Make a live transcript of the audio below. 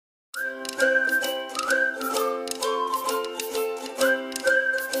Hey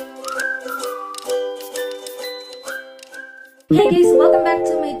guys! Welcome back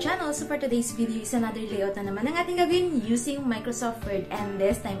to my channel. So for today's video is another layout na naman ang ating gagawin using Microsoft Word. And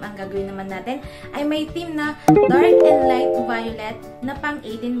this time, ang gagawin naman natin ay may theme na dark and light violet na pang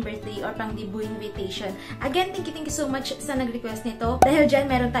 18th birthday or pang debut invitation. Again, thank you so much sa nag-request nito. Dahil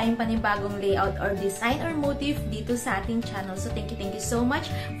dyan, meron tayong panibagong layout or design or motif dito sa ating channel. So thank you so much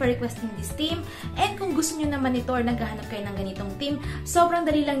for requesting this theme. And kung gusto nyo naman ito or naghahanap kayo ng ganitong theme, sobrang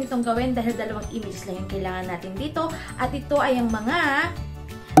dali lang nitong gawin dahil dalawang images lang yung kailangan natin dito. At ito ay ang mga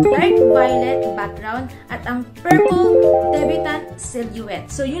dark violet background at ang purple Debutante silhouette.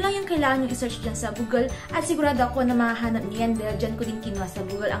 So, yun lang yung kailangan nyo i-search dyan sa Google at sigurado ako na mahahanap nyo yan dahil dyan ko din kinuha sa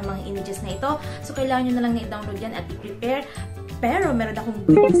Google ang mga images na ito. So, kailangan nyo na lang na-download yan at i-prepare. Pero, meron akong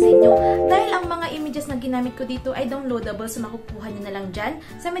good news sa inyo. Dahil ang mga images na ginamit ko dito ay downloadable, so makukuha nyo na lang dyan.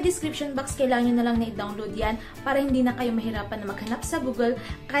 Sa may description box, kailangan nyo na lang na-download yan para hindi na kayo mahirapan na maghanap sa Google.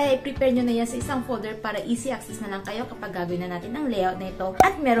 Kaya i-prepare nyo na yan sa isang folder para easy access na lang kayo kapag gagawin na natin ang layout na ito.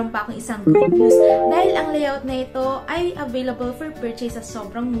 At meron pa akong isang good news. Dahil ang layout na ito ay available for purchase sa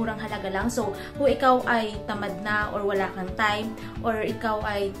sobrang murang halaga lang. So, kung ikaw ay tamad na or wala kang time or ikaw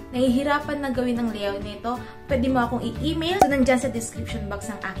ay nahihirapan na gawin ang layout na ito, pwede mo akong i-email. So, nandyan sa description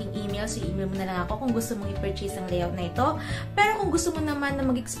box ang aking email. So, email mo na lang ako kung gusto mong i-purchase ang layout na ito. Pero kung gusto mo naman na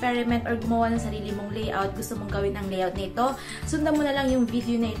mag-experiment or gumawa ng sarili mong layout, gusto mong gawin ang layout na ito, sundan mo na lang yung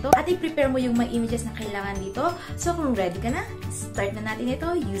video na ito at i-prepare mo yung mga images na kailangan dito. So, kung ready ka na, start na natin ito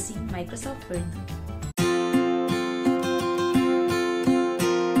using Microsoft Word.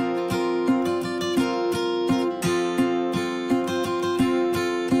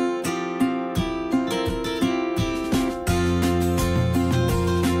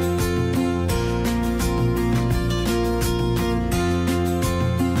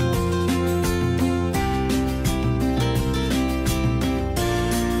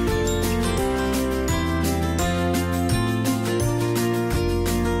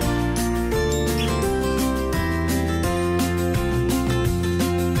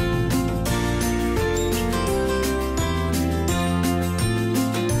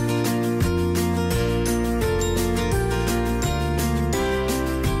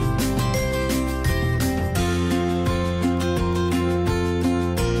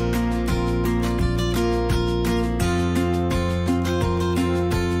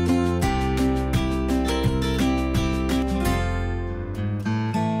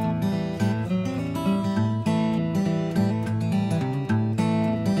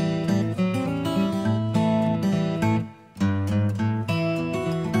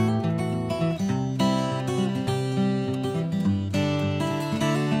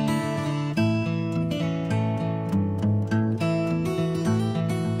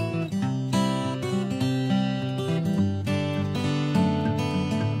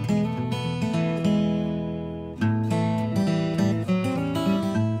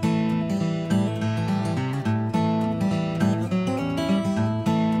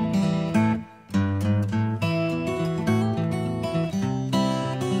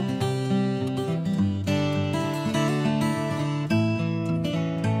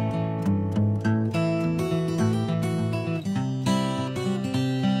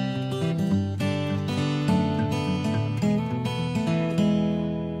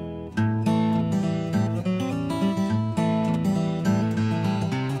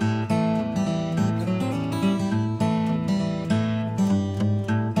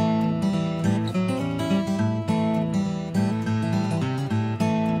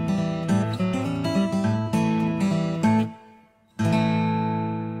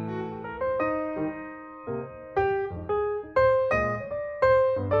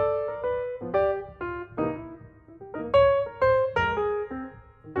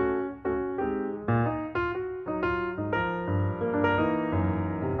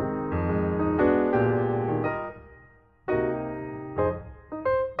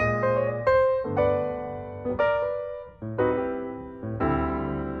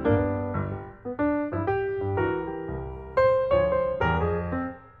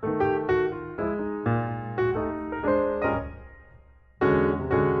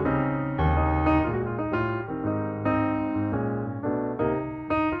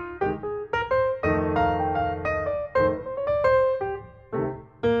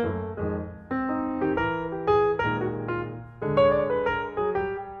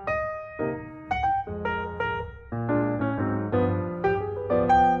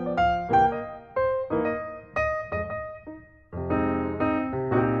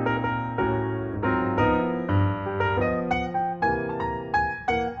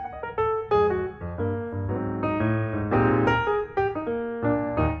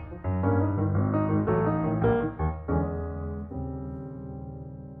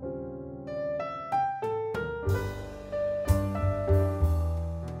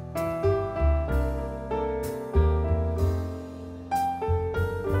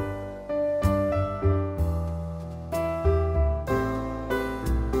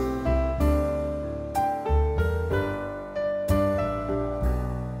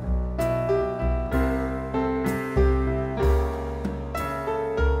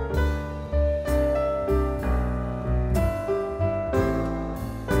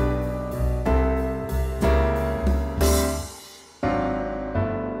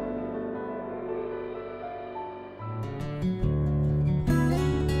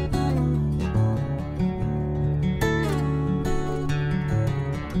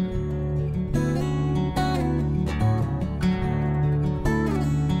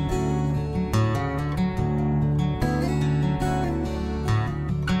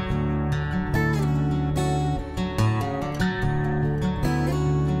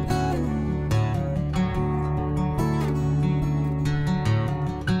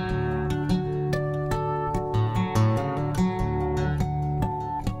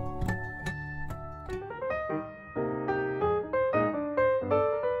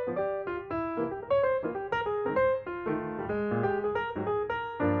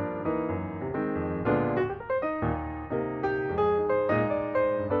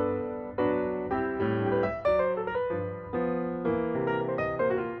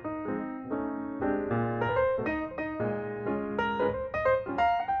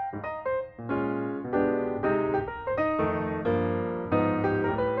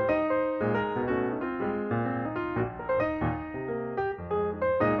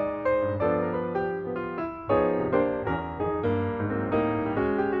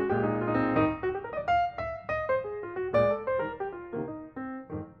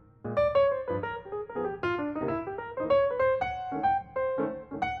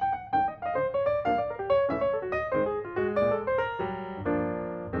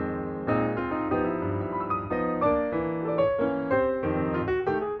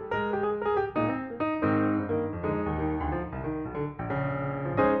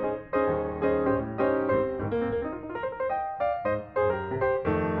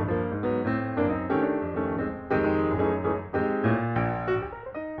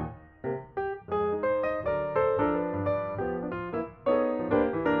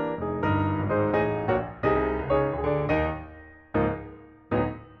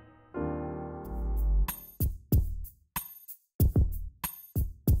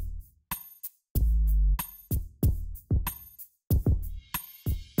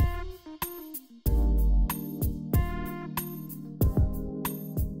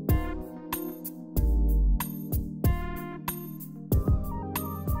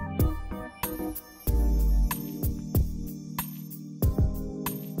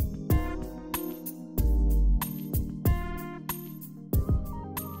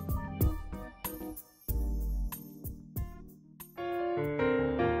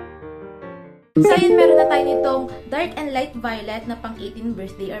 So, yun, meron na tayo nitong dark and light violet na pang 18th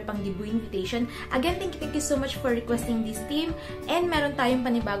birthday or pang debut invitation. Again, thank you so much for requesting this theme. And meron tayong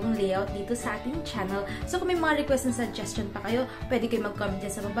panibagong layout dito sa ating channel. So, kung may mga request and suggestion pa kayo, pwede kayo mag-comment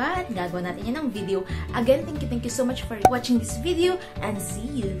dyan sa baba at gagawa natin yan ng video. Again, thank you so much for watching this video and see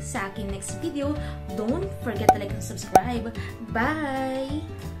you sa aking next video. Don't forget to like and subscribe.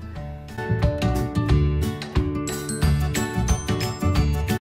 Bye!